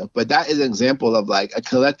about this stuff, but that is an example of like a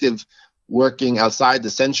collective working outside the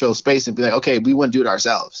central space and be like, okay, we want to do it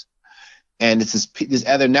ourselves. And it's this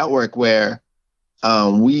other network where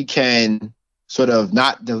we can sort of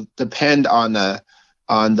not depend on the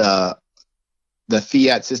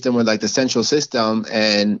fiat system or like the central system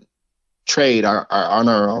and trade on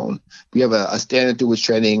our own. We have a standard through which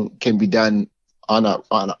trading can be done on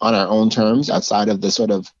our own terms outside of the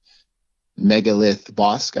sort of megalith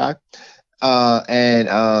boss guy.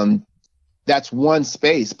 And that's one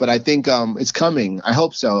space, but I think it's coming. I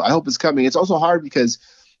hope so. I hope it's coming. It's also hard because,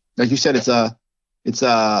 like you said, it's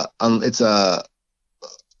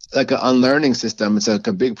like an unlearning system. It's like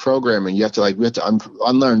a big program, and we have to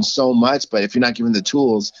unlearn so much. But if you're not given the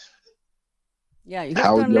tools, you have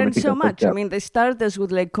to unlearn so much. I mean, they start us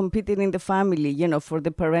with competing in the family, for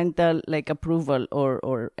the parental approval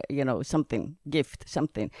or something, gift,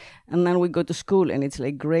 something. And then we go to school and it's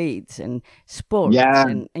grades and sports. Yeah.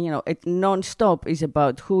 And it non-stop is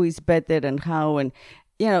about who is better and how. And,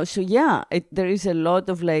 so there is a lot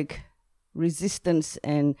of resistance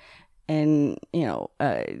and undoing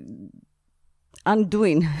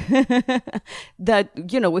that,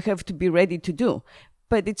 we have to be ready to do.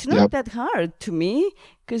 But it's not that hard to me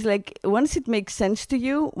because once it makes sense to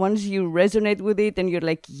you, once you resonate with it and you're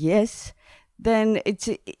yes, then it's,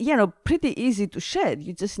 pretty easy to shed.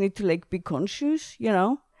 You just need to be conscious,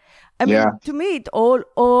 I mean, to me,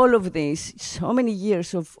 all of this, so many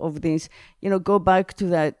years of this, go back to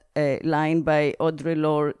that line by Audre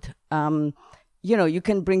Lorde, you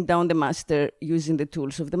can bring down the master using the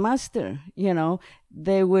tools of the master, the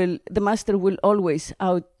master will always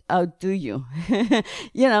outdo you. The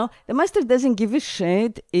master doesn't give a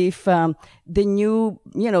shit if the new,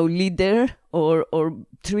 leader or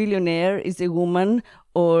trillionaire is a woman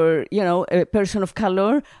or, a person of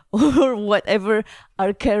color or whatever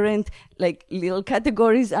our current little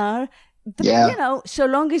categories are. So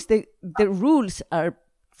long as the rules are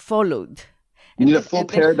followed, you need a full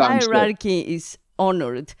paradigm shift. The hierarchy is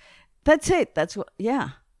honored. That's it. That's what. Yeah.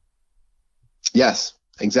 Yes,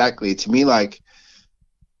 exactly. To me, like,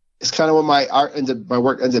 it's kind of what my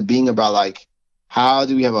work ends up being about. Like, how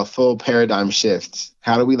do we have a full paradigm shift?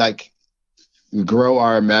 How do we like grow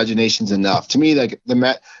our imaginations enough? To me, like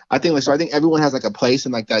I think everyone has like a place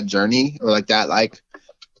in like that journey or like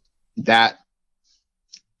that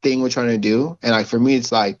thing we're trying to do. And like for me,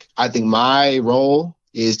 it's like I think my role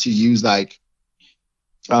is to use like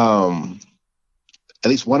at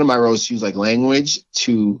least one of my roles to use like language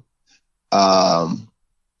to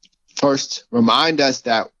first remind us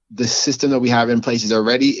that the system that we have in place is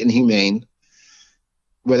already inhumane,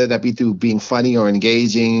 whether that be through being funny or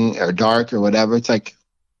engaging or dark or whatever. It's like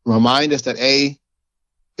remind us that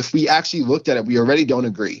if we actually looked at it, we already don't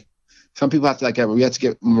agree. Some people have to we have to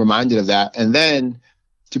get reminded of that, and then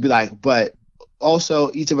to be like, but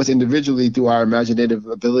also each of us individually through our imaginative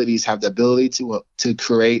abilities have the ability to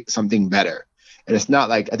create something better. And it's not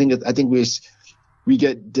like I think we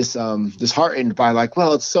get disheartened by like,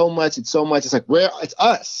 well, it's so much. It's like, it's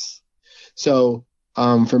us. So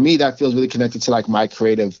for me, that feels really connected to like my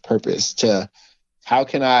creative purpose, to how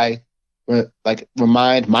can I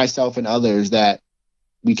remind myself and others that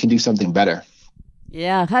we can do something better.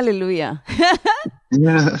 Yeah, hallelujah.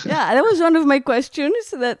 Yeah, that was one of my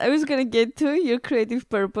questions that I was going to get to, your creative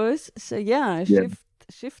purpose. So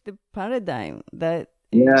shift the paradigm.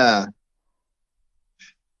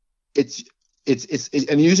 It's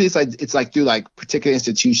and usually it's like through like particular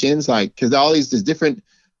institutions, like because all there's different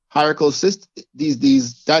hierarchical systems.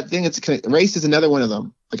 Race is another one of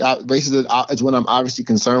them. Like race is one I'm obviously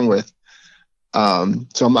concerned with. So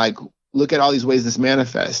I'm like, look at all these ways this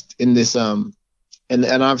manifests in this and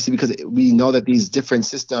obviously because we know that these different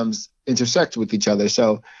systems intersect with each other.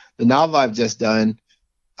 So the novel I've just done,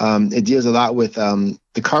 it deals a lot with the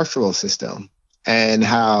carceral system and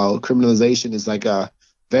how criminalization is like a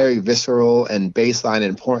very visceral and baseline and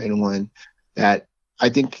important one that I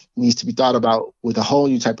think needs to be thought about with a whole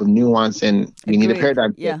new type of nuance, and we need a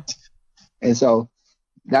paradigm shift. Yeah. And so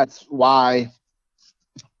that's why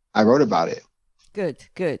I wrote about it.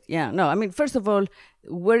 Good. Yeah. No, I mean, first of all,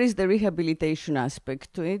 where is the rehabilitation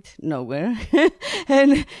aspect to it? Nowhere.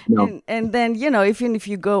 and then, even if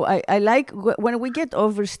you go, I like when we get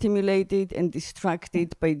overstimulated and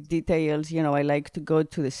distracted by details, I like to go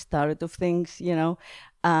to the start of things,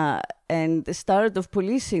 and the start of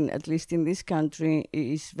policing, at least in this country,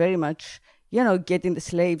 is very much, getting the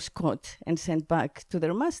slaves caught and sent back to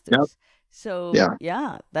their masters. Yep. So,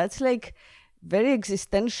 that's like very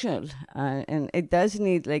existential, and it does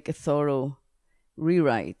need like a thorough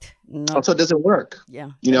rewrite. Also, it doesn't work.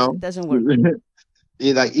 Yeah, it doesn't work.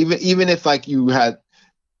 Like even if like you had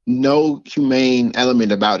no humane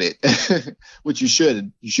element about it, which you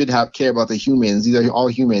should care about the humans. These are all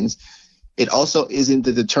humans. It also isn't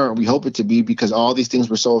the deterrent we hope it to be, because all these things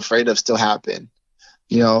we're so afraid of still happen.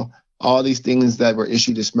 All these things that were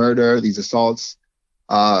issued as murder, these assaults,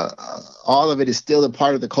 all of it is still a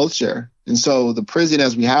part of the culture. And so the prison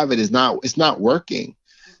as we have it it's not working.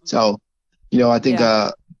 So, I think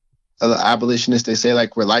abolitionists, they say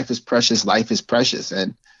like where life is precious.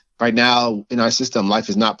 And right now in our system, life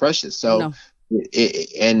is not precious. So,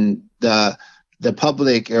 and the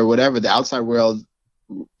public or whatever, the outside world,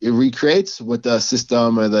 it recreates what the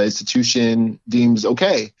system or the institution deems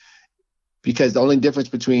okay. Because the only difference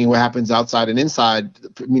between what happens outside and inside,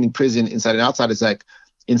 meaning prison inside and outside, is like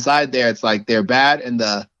inside there, it's like they're bad and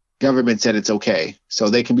the government said it's okay, so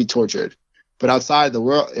they can be tortured. But outside the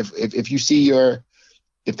world, if you see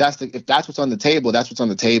if that's what's on the table, that's what's on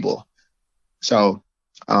the table. So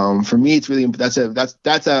for me, it's really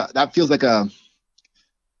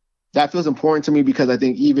that feels important to me, because I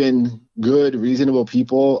think even good, reasonable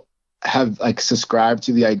people have like subscribed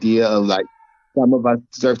to the idea of like some of us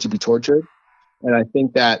deserve to be tortured. And I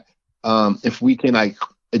think that if we can like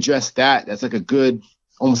address that, that's like a good,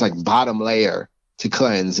 almost like bottom layer to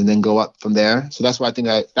cleanse and then go up from there. So that's why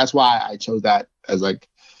that's why I chose that as like,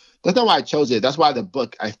 that's not why I chose it. That's why the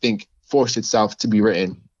book, I think, forced itself to be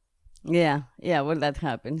written. Yeah. Well, that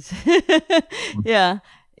happens. Yeah.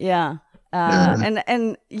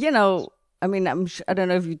 And I mean, I don't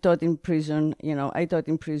know if you taught in prison. I taught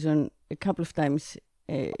in prison a couple of times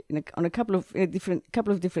on a couple of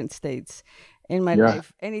different states in my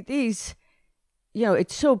life, and it is,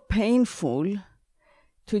 it's so painful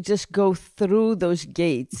to just go through those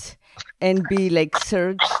gates and be like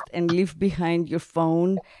searched and leave behind your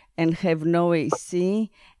phone and have no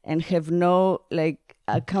AC and have no like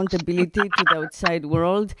accountability to the outside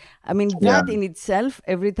world. I mean, that in itself,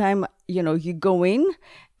 every time, you go in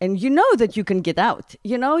and you know that you can get out,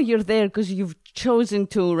 you're there because you've chosen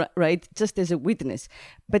to, right, just as a witness.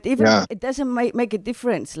 But even it doesn't make a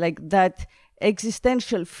difference, like that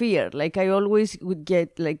existential fear. Like I always would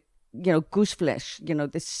get like, goose flesh,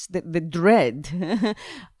 the dread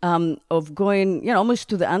of going, almost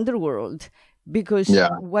to the underworld, because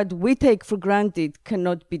what we take for granted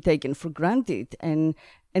cannot be taken for granted, and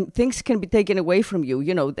things can be taken away from you.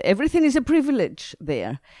 Everything is a privilege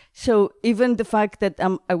there. So even the fact that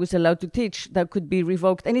I was allowed to teach, that could be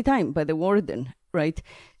revoked anytime by the warden, right?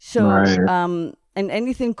 So and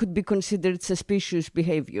anything could be considered suspicious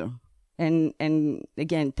behavior. And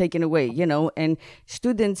again, taken away, and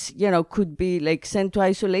students, could be like sent to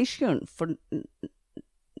isolation for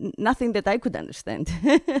nothing that I could understand.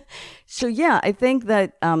 So, I think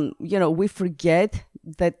that, we forget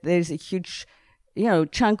that there's a huge,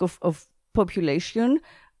 chunk of population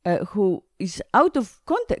who is out of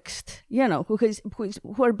context,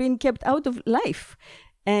 who are being kept out of life.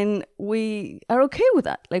 And we are okay with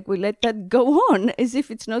that. Like we let that go on as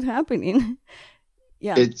if it's not happening.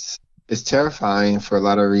 It's terrifying for a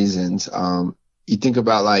lot of reasons. You think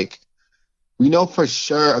about like, we know for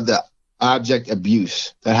sure of the object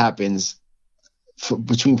abuse that happens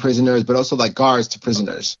between prisoners, but also like guards to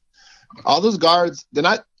prisoners. All those guards, they're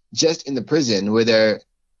not just in the prison where they're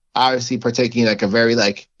obviously partaking like a very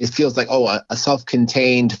like, it feels like, a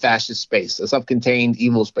self-contained fascist space, a self-contained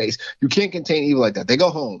evil space. You can't contain evil like that. They go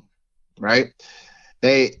home, right?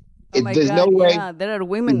 There's no way. Yeah, there are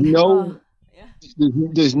women.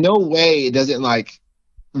 There's no way it doesn't like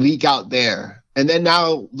leak out there. And then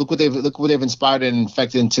now look what they've inspired and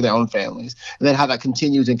infected into their own families. And then how that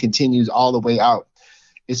continues all the way out.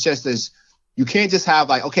 It's just this, you can't just have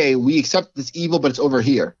like, okay, we accept this evil, but it's over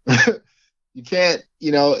here. You can't,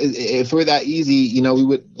 if we're that easy,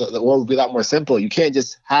 the world would be a lot more simple. You can't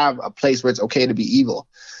just have a place where it's okay to be evil.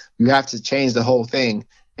 You have to change the whole thing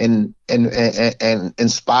and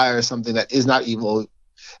inspire something that is not evil.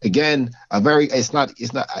 Again, it's not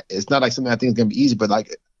like something I think is gonna be easy, but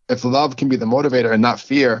like if love can be the motivator and not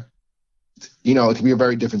fear, it can be a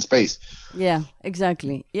very different space. Yeah,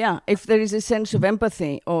 exactly. Yeah, if there is a sense of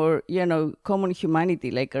empathy or common humanity,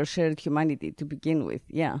 like our shared humanity to begin with.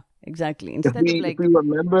 Yeah, exactly. If we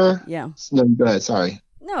remember. Yeah. No, go ahead. Sorry.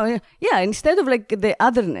 No. Yeah. Instead of like the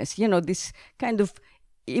otherness, this kind of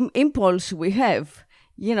impulse we have.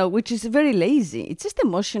 Which is very lazy. It's just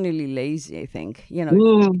emotionally lazy, I think,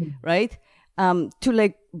 right? To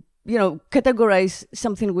like, categorize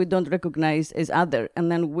something we don't recognize as other,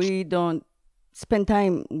 and then we don't spend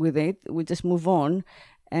time with it. We just move on.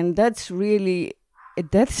 And that's really a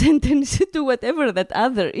death sentence to whatever that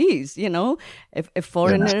other is, a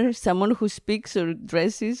foreigner, someone who speaks or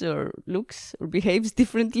dresses or looks or behaves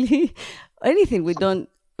differently, anything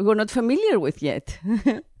we're not familiar with yet.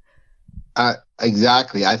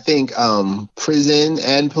 Exactly. I think prison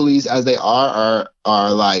and police, as they are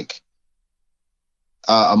like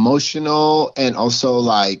emotional and also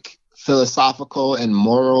like philosophical and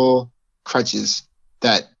moral crutches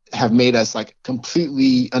that have made us like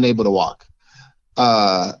completely unable to walk.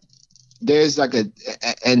 There's like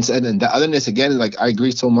and the otherness again, like I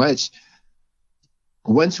agree so much.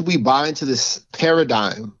 Once we buy into this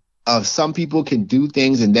paradigm of some people can do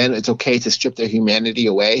things and then it's okay to strip their humanity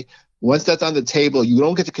away. Once that's on the table, you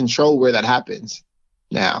don't get to control where that happens.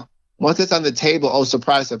 Now, once it's on the table,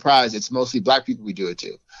 surprise, surprise, it's mostly Black people we do it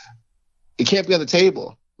to. It can't be on the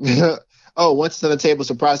table. Once it's on the table,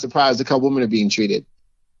 surprise, surprise, look how women are being treated.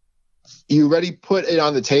 You already put it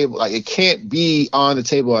on the table. Like it can't be on the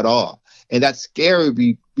table at all. And that's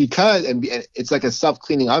scary because it's like a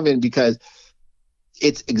self-cleaning oven because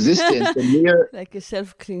its existence, like a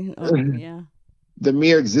self-cleaning oven, yeah. The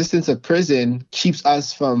mere existence of prison keeps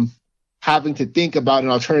us from having to think about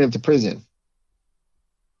an alternative to prison.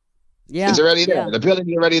 Yeah, it's already there. Yeah. The building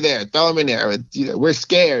is already there. Throw them in there. We're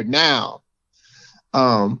scared now.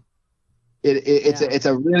 It's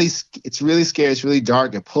really scary. It's really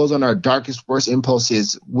dark. It pulls on our darkest, worst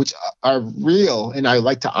impulses, which are real. And I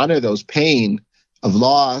like to honor those pain of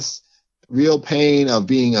loss, real pain of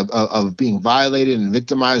being violated and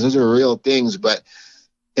victimized. Those are real things. But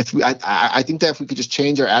I think that if we could just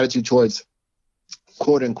change our attitude towards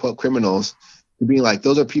quote unquote criminals to being like,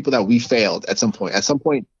 those are people that we failed at some point. At some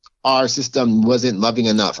point, our system wasn't loving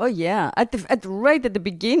enough. Oh yeah, right at the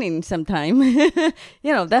beginning, sometime,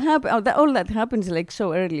 that happen. All that happens like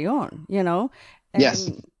so early on, And, yes.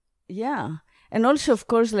 Yeah, And also, of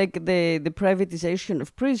course, like the privatization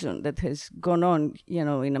of prison that has gone on,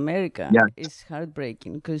 in America is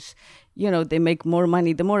heartbreaking because, they make more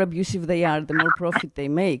money. The more abusive they are, the more profit they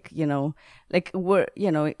make, like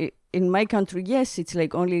in my country, yes, it's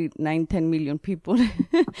like only 9-10 million people,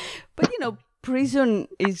 but, prison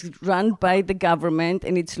is run by the government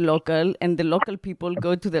and it's local, and the local people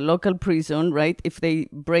go to the local prison, right? If they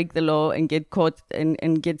break the law and get caught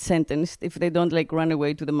and get sentenced, if they don't like run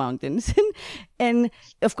away to the mountains. And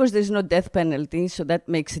of course, there's no death penalty, so that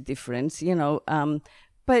makes a difference,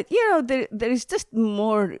 But, there is just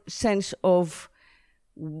more sense of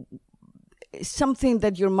something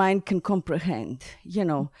that your mind can comprehend,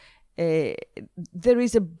 there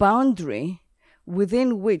is a boundary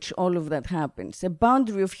within which all of that happens, a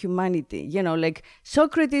boundary of humanity. Like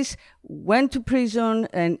Socrates went to prison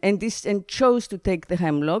and chose to take the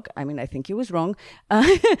hemlock. I mean, I think he was wrong.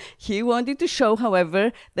 He wanted to show,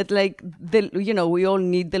 however, that like we all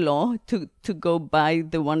need the law to go by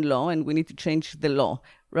the one law, and we need to change the law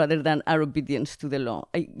rather than our obedience to the law.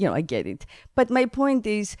 I get it. But my point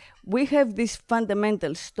is, we have these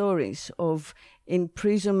fundamental stories of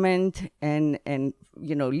imprisonment and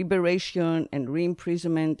liberation and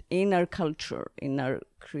re-imprisonment in our culture, in our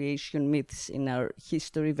creation myths, in our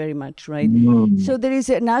history very much, right? So there is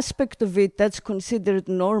an aspect of it that's considered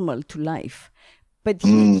normal to life. But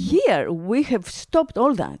here we have stopped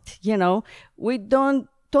all that, We don't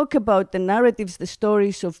talk about the narratives, the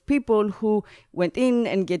stories of people who went in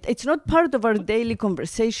and it's not part of our daily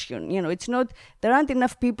conversation. It's not, there aren't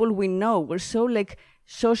enough people we know. We're so like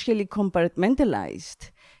socially compartmentalized,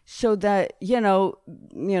 so that,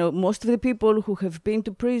 most of the people who have been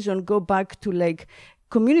to prison go back to like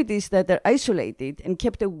communities that are isolated and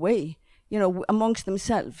kept away, amongst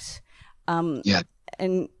themselves. And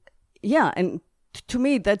to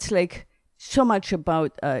me, that's like so much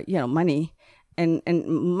about, money and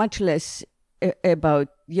much less about,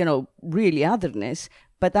 really otherness.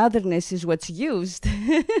 But otherness is what's used,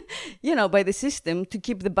 by the system to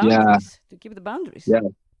keep the boundaries.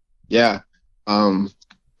 Yeah.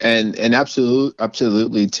 And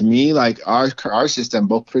absolutely. To me, like our system,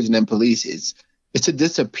 both prison and police, it's to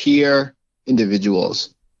disappear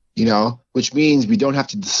individuals, which means we don't have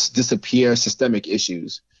to disappear systemic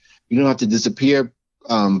issues. We don't have to disappear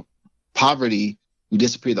poverty. We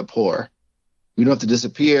disappear the poor. We don't have to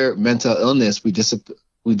disappear mental illness. We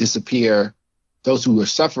disappear those who are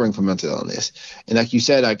suffering from mental illness. And like you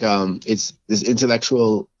said, like it's this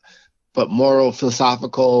intellectual but moral,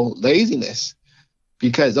 philosophical laziness,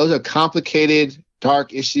 because those are complicated,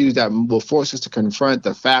 dark issues that will force us to confront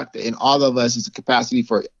the fact that in all of us is a capacity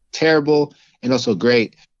for terrible and also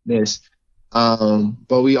greatness.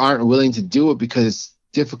 But we aren't willing to do it because it's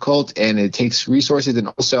difficult and it takes resources. And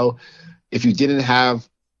also, if you didn't have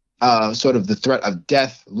sort of the threat of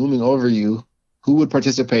death looming over you, who would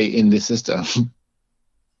participate in this system?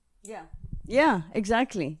 Yeah,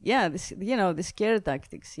 exactly. Yeah, the scare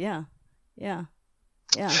tactics. Yeah.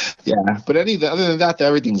 But other than that,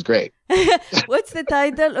 everything's great. What's the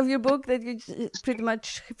title of your book that you pretty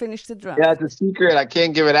much finished the draft? Yeah, it's a secret. I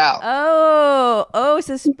can't give it out. Oh,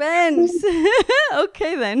 suspense.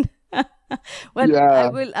 Okay, then. Well, I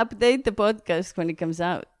will update the podcast when it comes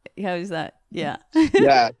out. How is that? Yeah.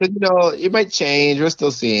 Yeah, because it might change. We're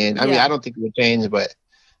still seeing. I mean, I don't think it will change, but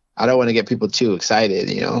I don't want to get people too excited,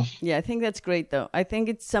 Yeah, I think that's great, though. I think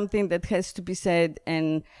it's something that has to be said,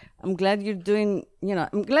 and I'm glad you're doing,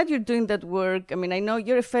 that work. I mean, I know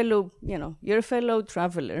you're a fellow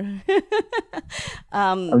traveler.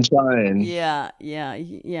 I'm trying. Yeah.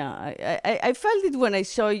 I felt it when I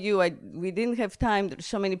saw you. We didn't have time. There's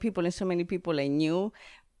so many people and so many people I knew,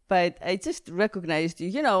 but I just recognized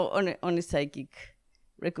you, on a psychic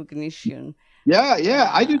recognition.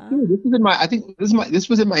 Yeah, I do too. This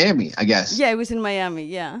was in Miami, I guess. Yeah, it was in Miami.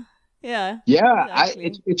 Yeah.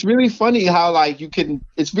 Exactly. It's really funny how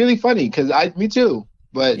it's really funny because me too.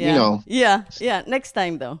 But Yeah. Next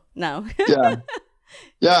time though. Now.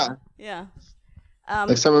 Yeah.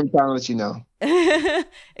 Next time I'm trying to let you know.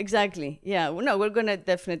 Exactly. Yeah. Well, no, we're gonna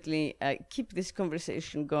definitely keep this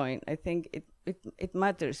conversation going. I think it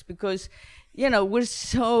matters because we're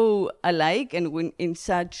so alike and we're in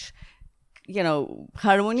such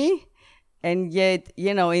harmony, and yet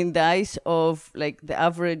in the eyes of like the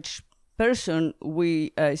average person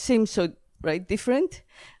we seem so different,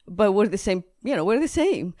 but we're the same. We're the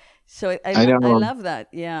same. So I love that.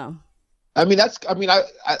 Yeah. I mean,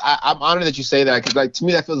 I'm honored that you say that, because to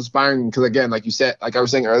me that feels inspiring, because again, like you said, like I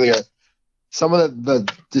was saying earlier, some of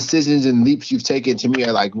the decisions and leaps you've taken to me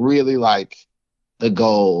are really the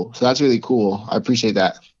goal. So that's really cool. I appreciate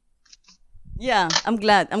that. Yeah, I'm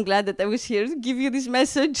glad. I'm glad that I was here to give you this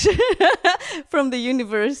message from the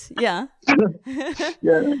universe. Yeah.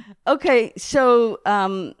 Yeah. Okay, so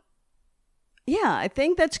yeah, I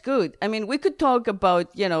think that's good. I mean, we could talk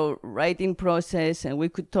about, writing process, and we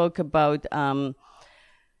could talk about how,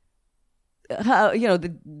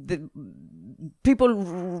 the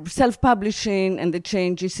people self-publishing and the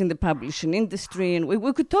changes in the publishing industry, and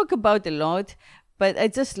we could talk about a lot. But I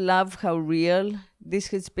just love how real this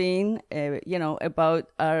has been,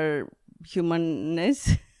 about our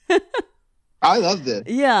humanness. I love this.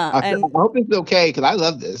 Yeah, I hope it's okay because I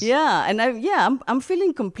love this. Yeah, and I'm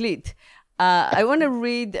feeling complete. I want to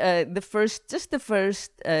read the first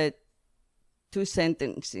two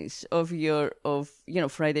sentences of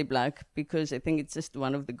Friday Black, because I think it's just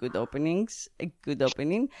one of the good openings. A good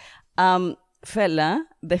opening. Fela,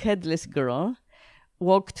 the headless girl,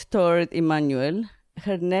 walked toward Emmanuel,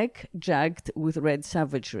 her neck jagged with red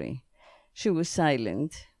savagery. She was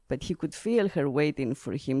silent, but he could feel her waiting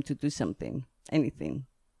for him to do something, anything.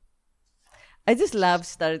 I just love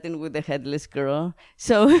starting with the headless girl.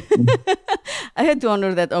 So I had to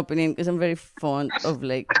honor that opening because I'm very fond of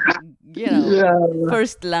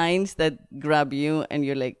first lines that grab you and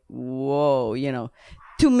you're like, whoa,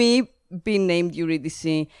 To me, being named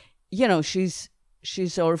Eurydice,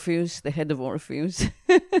 she's Orpheus, the head of Orpheus,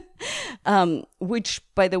 which,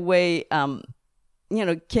 by the way,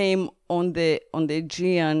 came on the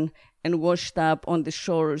Aegean and washed up on the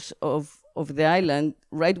shores of the island,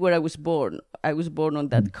 right where I was born. I was born on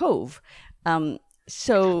that cove.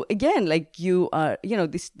 So again, like you are,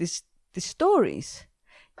 the stories,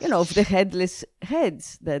 of the headless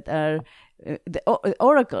heads that are the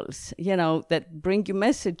oracles, that bring you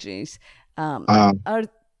messages, are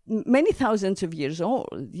many thousands of years old.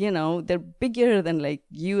 They're bigger than like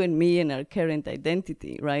you and me and our current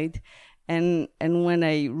identity, right? And when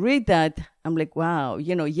I read that, I'm like, wow,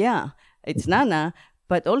 it's Nana,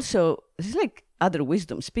 but also it's like other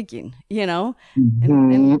wisdom speaking, and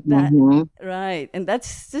that, right. And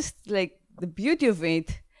that's just like the beauty of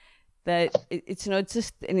it, that it's not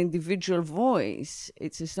just an individual voice.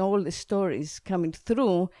 It's just all the stories coming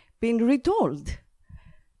through, being retold.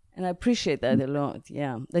 And I appreciate that a lot.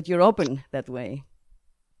 Yeah. That you're open that way.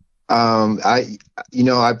 I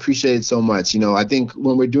appreciate it so much. I think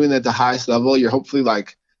when we're doing it at the highest level, you're hopefully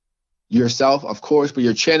like yourself, of course, but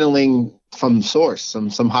you're channeling from source,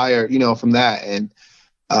 some higher, from that. And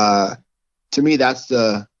to me, that's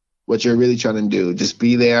what you're really trying to do. Just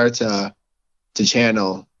be there to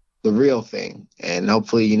channel the real thing. And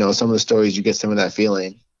hopefully, some of the stories, you get some of that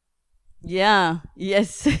feeling. Yeah.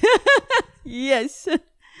 Yes. Yes.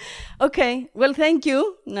 Okay. Well, thank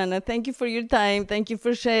you, Nana. Thank you for your time. Thank you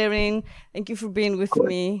for sharing. Thank you for being with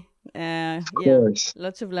me.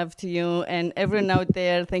 Lots of love to you, and everyone out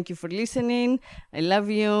there, thank you for listening. I love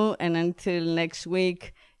you, and until next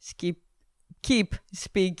week, keep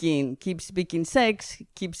speaking sex,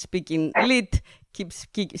 keep speaking lit, keep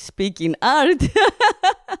speaking art.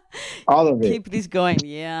 All of it. Keep this going.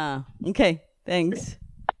 Yeah. Okay. Thanks.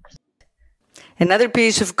 Another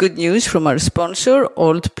piece of good news from our sponsor,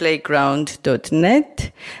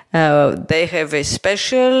 oldplayground.net. They have a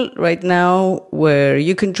special right now where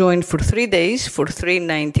you can join for 3 days for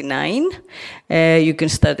 $3.99. You can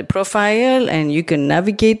start a profile and you can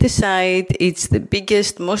navigate the site. It's the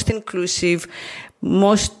biggest, most inclusive,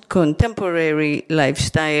 most contemporary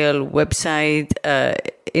lifestyle website,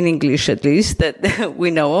 in English at least, that we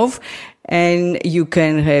know of. And you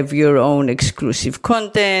can have your own exclusive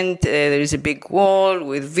content. There is a big wall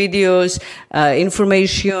with videos,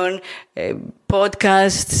 information,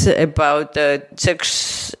 podcasts about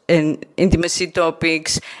sex and intimacy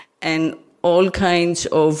topics, and all kinds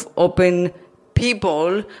of open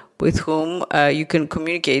people with whom you can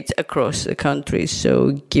communicate across the country.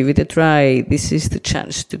 So give it a try. This is the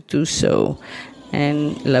chance to do so.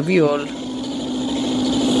 And love you all.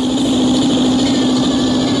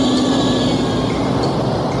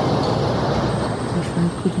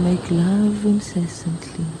 Could make love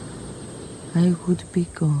incessantly, I would be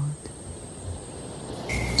God.